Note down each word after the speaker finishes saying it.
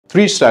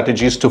3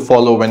 strategies to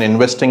follow when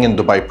investing in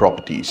Dubai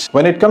properties.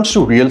 When it comes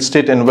to real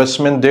estate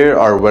investment, there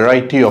are a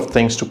variety of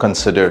things to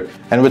consider,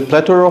 and with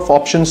plethora of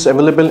options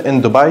available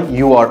in Dubai,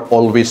 you are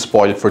always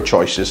spoiled for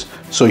choices.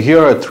 So here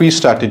are 3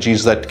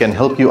 strategies that can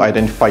help you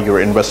identify your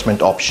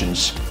investment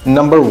options.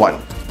 Number 1.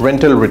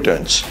 Rental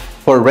returns.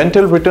 For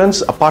rental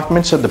returns,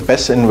 apartments are the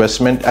best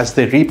investment as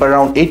they reap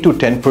around 8 to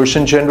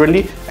 10%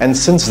 generally, and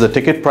since the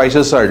ticket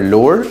prices are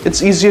lower,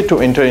 it's easier to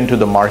enter into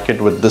the market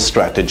with this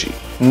strategy.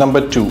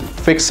 Number 2.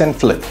 Fix and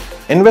flip.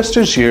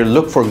 Investors here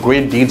look for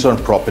great deals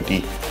on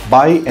property,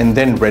 buy and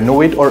then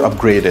renovate or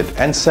upgrade it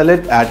and sell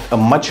it at a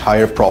much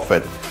higher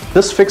profit.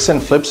 This fix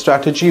and flip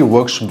strategy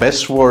works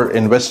best for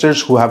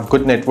investors who have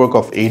good network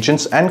of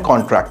agents and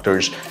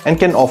contractors and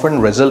can often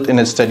result in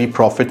a steady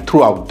profit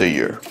throughout the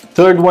year.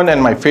 Third one,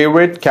 and my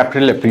favorite,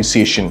 capital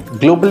appreciation.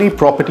 Globally,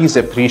 properties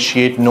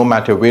appreciate no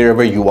matter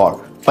wherever you are.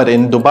 But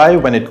in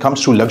Dubai, when it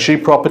comes to luxury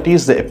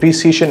properties, the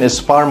appreciation is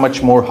far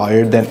much more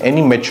higher than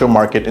any metro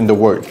market in the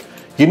world.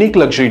 Unique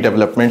luxury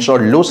developments or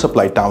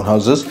low-supply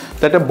townhouses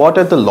that are bought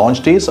at the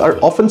launch days are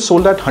often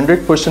sold at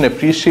 100%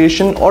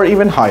 appreciation or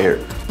even higher,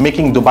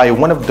 making Dubai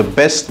one of the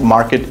best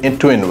markets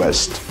to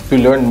invest. To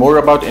learn more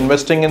about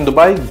investing in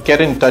Dubai,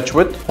 get in touch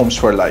with Homes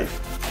for Life.